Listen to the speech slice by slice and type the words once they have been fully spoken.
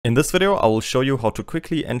In this video, I will show you how to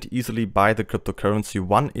quickly and easily buy the cryptocurrency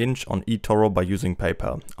 1inch on eToro by using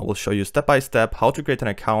PayPal. I will show you step by step how to create an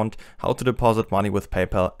account, how to deposit money with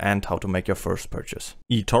PayPal, and how to make your first purchase.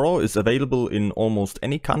 eToro is available in almost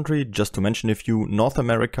any country. Just to mention a few: North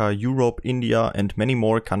America, Europe, India, and many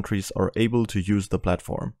more countries are able to use the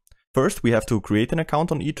platform. First, we have to create an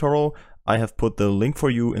account on eToro. I have put the link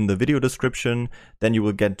for you in the video description. Then you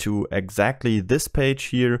will get to exactly this page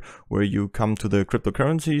here where you come to the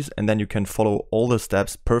cryptocurrencies, and then you can follow all the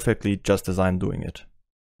steps perfectly just as I'm doing it.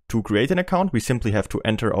 To create an account, we simply have to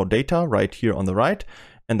enter our data right here on the right,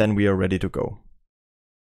 and then we are ready to go.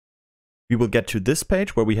 We will get to this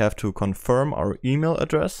page where we have to confirm our email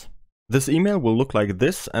address. This email will look like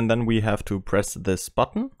this, and then we have to press this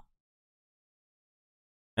button.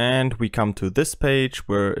 And we come to this page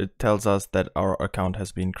where it tells us that our account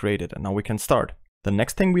has been created, and now we can start. The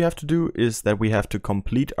next thing we have to do is that we have to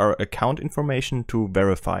complete our account information to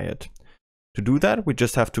verify it. To do that, we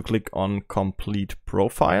just have to click on Complete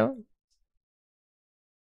Profile.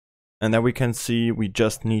 And then we can see we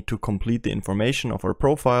just need to complete the information of our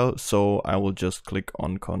profile, so I will just click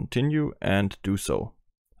on Continue and do so.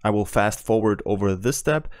 I will fast forward over this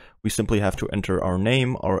step. We simply have to enter our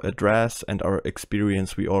name, our address, and our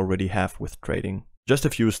experience we already have with trading. Just a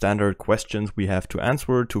few standard questions we have to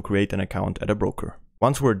answer to create an account at a broker.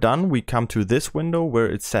 Once we're done, we come to this window where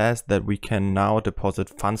it says that we can now deposit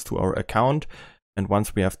funds to our account. And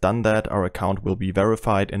once we have done that, our account will be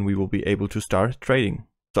verified and we will be able to start trading.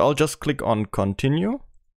 So I'll just click on Continue.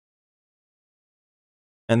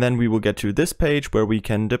 And then we will get to this page where we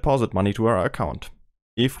can deposit money to our account.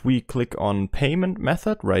 If we click on payment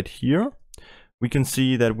method right here, we can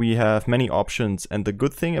see that we have many options, and the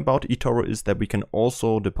good thing about eToro is that we can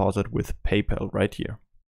also deposit with PayPal right here.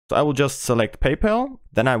 So I will just select PayPal,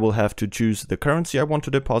 then I will have to choose the currency I want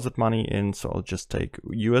to deposit money in, so I'll just take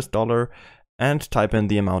US dollar and type in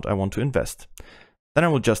the amount I want to invest. Then I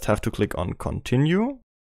will just have to click on Continue.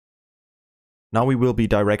 Now we will be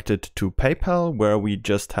directed to PayPal, where we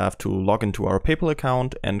just have to log into our PayPal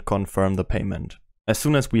account and confirm the payment. As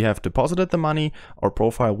soon as we have deposited the money, our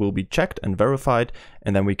profile will be checked and verified,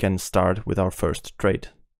 and then we can start with our first trade.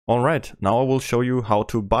 Alright, now I will show you how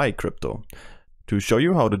to buy crypto. To show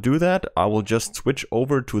you how to do that, I will just switch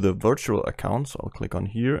over to the virtual account. So I'll click on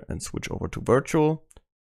here and switch over to virtual.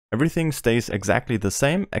 Everything stays exactly the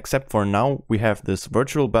same, except for now we have this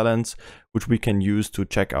virtual balance, which we can use to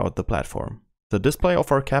check out the platform. The display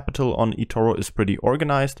of our capital on eToro is pretty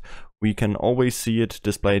organized. We can always see it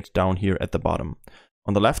displayed down here at the bottom.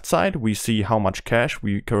 On the left side, we see how much cash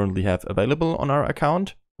we currently have available on our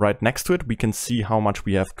account. Right next to it, we can see how much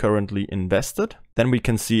we have currently invested. Then we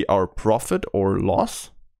can see our profit or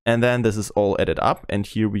loss. And then this is all added up, and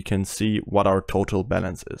here we can see what our total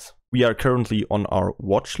balance is. We are currently on our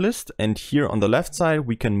watch list, and here on the left side,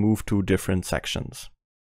 we can move to different sections.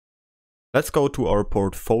 Let's go to our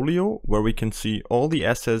portfolio, where we can see all the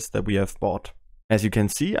assets that we have bought. As you can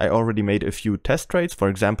see, I already made a few test trades. For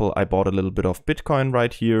example, I bought a little bit of Bitcoin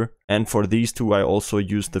right here. And for these two, I also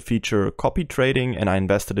used the feature copy trading, and I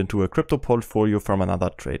invested into a crypto portfolio from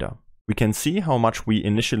another trader. We can see how much we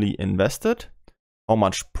initially invested, how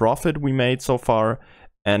much profit we made so far,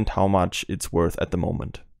 and how much it's worth at the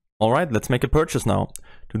moment. Alright, let's make a purchase now.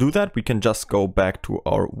 To do that, we can just go back to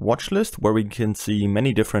our watch list, where we can see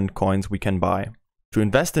many different coins we can buy. To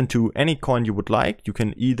invest into any coin you would like, you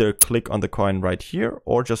can either click on the coin right here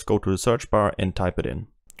or just go to the search bar and type it in.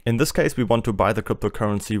 In this case, we want to buy the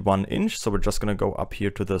cryptocurrency 1inch, so we're just going to go up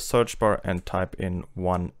here to the search bar and type in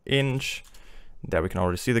 1inch. There we can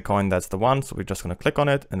already see the coin, that's the one, so we're just going to click on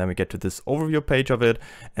it, and then we get to this overview page of it.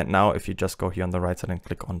 And now if you just go here on the right side and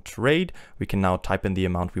click on trade, we can now type in the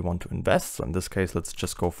amount we want to invest. So in this case, let's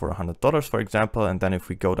just go for $100, for example. And then if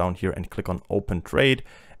we go down here and click on open trade,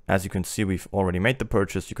 as you can see, we've already made the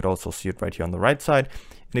purchase. You could also see it right here on the right side.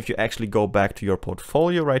 And if you actually go back to your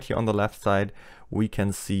portfolio right here on the left side, we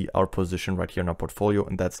can see our position right here in our portfolio,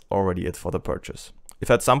 and that's already it for the purchase. If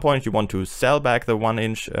at some point you want to sell back the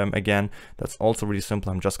 1inch again, that's also really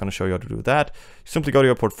simple. I'm just going to show you how to do that. Simply go to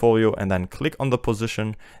your portfolio and then click on the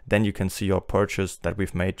position. Then you can see your purchase that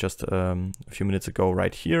we've made just a few minutes ago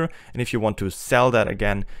right here. And if you want to sell that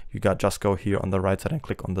again, you just go here on the right side and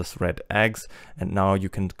click on this red X. And now you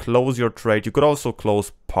can close your trade. You could also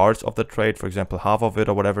close parts of the trade, for example, half of it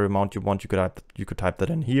or whatever amount you want. You could type that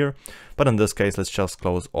in here. But in this case, let's just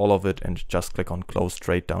close all of it and just click on close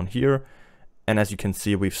trade down here. And as you can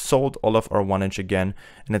see, we've sold all of our 1inch again,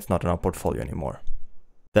 and it's not in our portfolio anymore.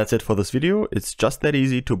 That's it for this video. It's just that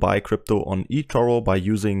easy to buy crypto on eToro by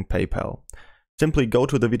using PayPal. Simply go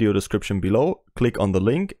to the video description below, click on the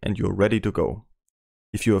link, and you're ready to go.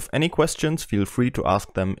 If you have any questions, feel free to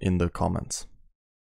ask them in the comments.